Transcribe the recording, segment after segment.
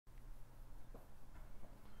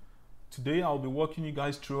Today I'll be walking you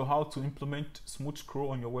guys through how to implement smooth scroll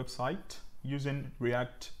on your website using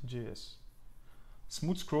React.js.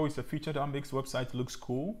 Smooth scroll is a feature that makes website looks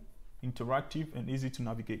cool, interactive, and easy to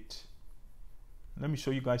navigate. Let me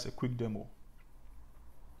show you guys a quick demo.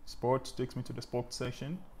 Sports takes me to the sports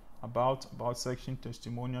section, about section,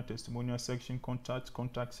 testimonial section,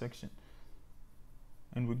 contact section,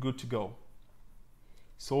 and we're good to go.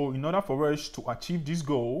 So in order for us to achieve this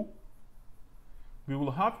goal, we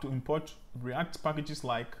will have to import React packages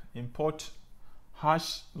like import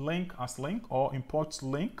HashLink as link, or import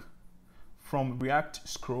link from React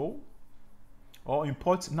scroll, or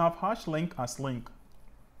import NavHashLink as link.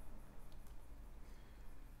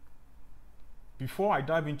 Before I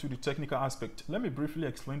dive into the technical aspect, let me briefly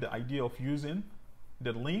explain the idea of using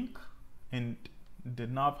the link and the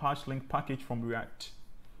NavHashLink package from React.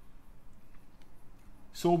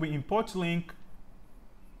 So we import link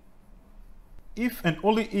if and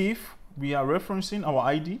only if we are referencing our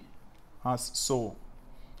ID as so,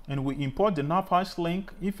 and we import the NavHashLink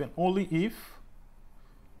if and only if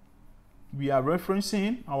we are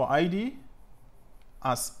referencing our ID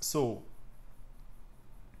as so.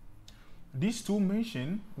 These two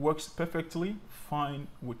mention works perfectly fine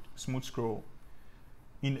with smooth scroll.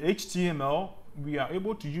 In HTML, we are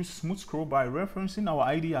able to use smooth scroll by referencing our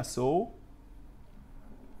ID as so,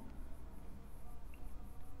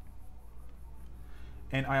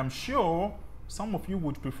 and I am sure some of you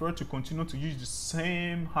would prefer to continue to use the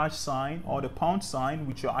same hash sign or the pound sign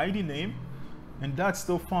with your ID name, and that's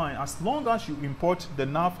still fine as long as you import the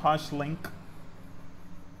NavHashLink.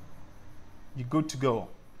 You're good to go.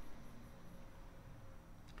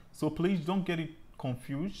 So please don't get it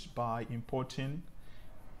confused by importing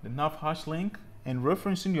the NavHashLink and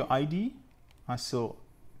referencing your ID as so.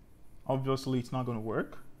 Obviously, it's not going to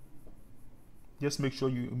work. Just make sure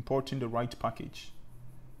you're importing the right package.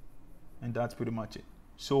 And that's pretty much it.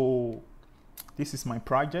 So this is my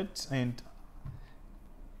project, and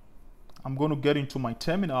I'm going to get into my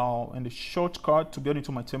terminal, and the shortcut to get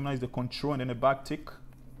into my terminal is the control and then a backtick,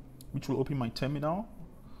 which will open my terminal.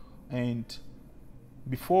 And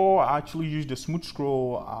before I actually use the smooth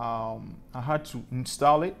scroll, I had to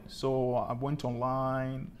install it. So I went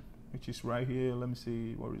online, which is right here. Let me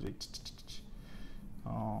see, where is it?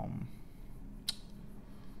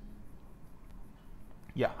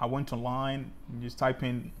 Yeah, I went online, just type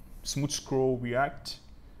in smooth scroll React.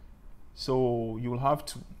 So you will have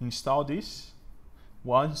to install this.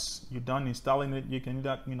 Once you're done installing it, you can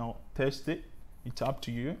either, test it. It's up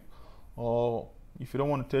to you. Or if you don't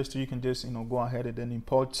want to test it, you can just, go ahead and then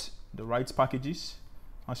import the right packages,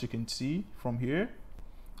 as you can see from here.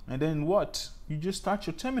 And then what? You just start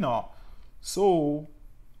your terminal. So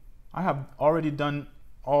I have already done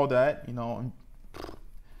all that,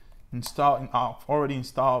 I've already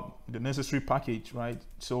installed the necessary package, right?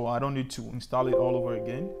 So I don't need to install it all over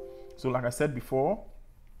again. So like I said before,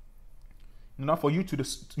 in order for you to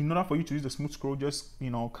use the smooth scroll, just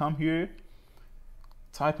come here,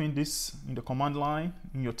 type in this in the command line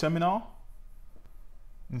in your terminal,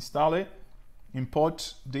 install it,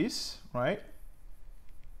 import this, right?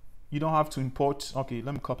 You don't have to import. Okay,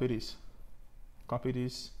 let me copy this,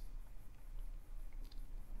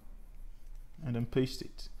 and then paste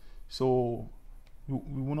it. So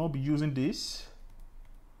we will not be using this.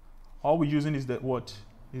 All we're using is the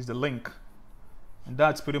link, and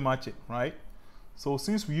that's pretty much it, right? So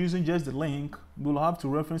since we're using just the link, we'll have to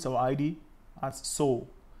reference our ID as so.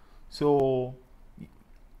 So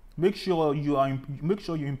make sure you're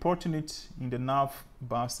importing it in the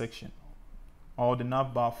navbar section or the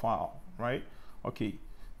navbar file, right? Okay.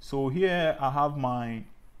 So here I have in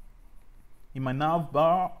my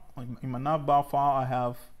navbar file, I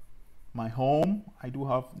have my home, I do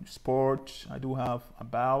have sport, I do have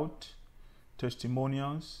about,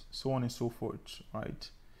 testimonials, so on and so forth, right?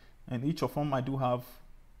 And each of them I do have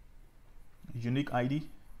a unique ID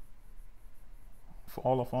for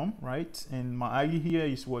all of them, right? And my ID here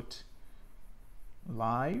is what?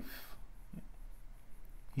 Live.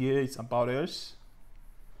 Here it's about us,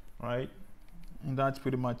 right? And that's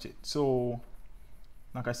pretty much it. So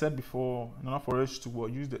like I said before, in order for us to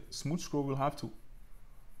use the smooth scroll, we'll have to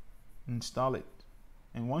install it.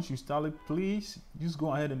 And once you install it, please just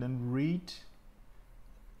go ahead and then read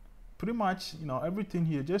pretty much everything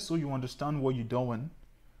here, just so you understand what you're doing,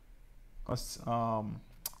 because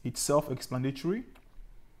it's self-explanatory.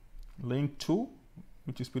 Link to,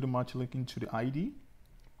 which is pretty much linking to the ID,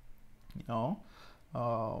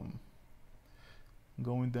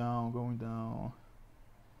 going down.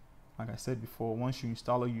 Like I said before, once you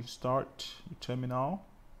install it, you start your terminal,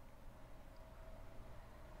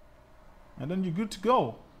 and then you're good to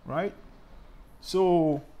go. right?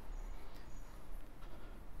 So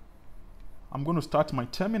I'm going to start my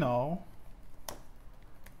terminal.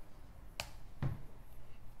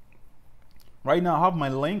 Right now I have my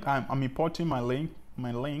link. I'm importing my link,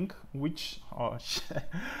 which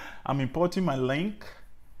I'm importing my link,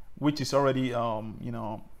 which is already you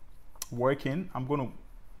know, working. I'm going to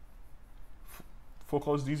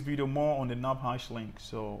focus this video more on the NavHashLink,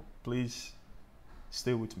 so please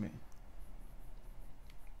stay with me.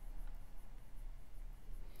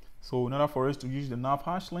 So in order for us to use the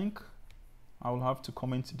NavHashLink, I will have to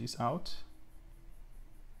comment this out,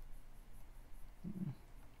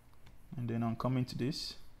 and then uncomment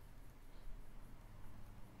this.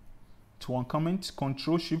 To uncomment,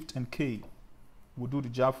 Control Shift and K will do the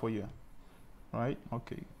job for you, right?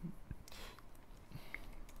 Okay.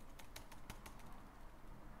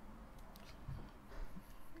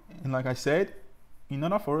 And like I said, in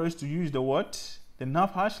order for us to use the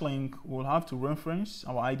NavHashLink, we'll have to reference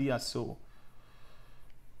our ID as so,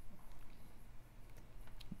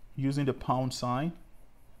 using the pound sign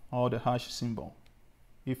or the hash symbol.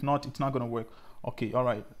 If not, it's not going to work. Okay, all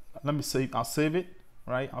right. Let me save. I'll save it,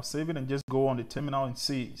 right? I'll save it and just go on the terminal and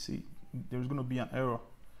see. There's going to be an error.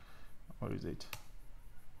 What is it?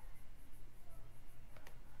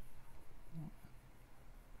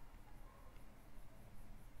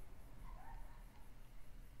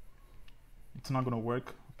 It's not going to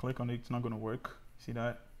work. Click on it. It's not going to work. See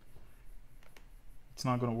that? It's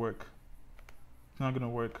not going to work. It's not going to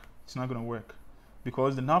work. It's not going to work,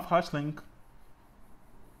 because the NavHashLink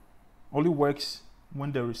only works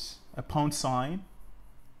when there is a pound sign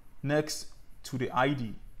next to the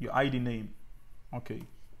ID, your ID name. Okay,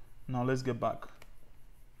 now let's get back.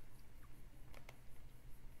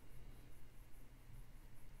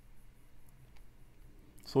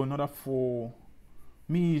 So in order for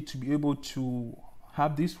me to be able to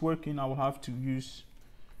have this working, I will have to use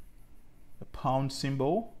a pound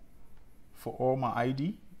symbol for all my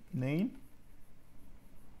ID name,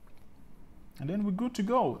 and then we're good to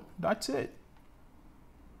go. That's it.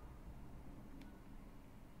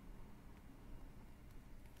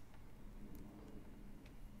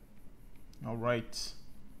 All right.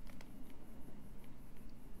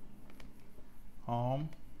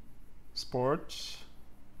 Sports,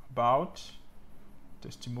 about,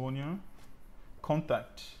 testimonial,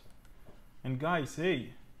 contact, and guys, hey,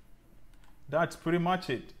 that's pretty much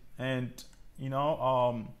it. And you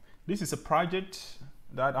know, this is a project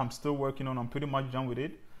that I'm still working on. I'm pretty much done with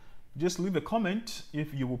it. Just leave a comment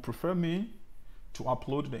if you would prefer me to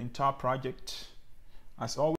upload the entire project. As always,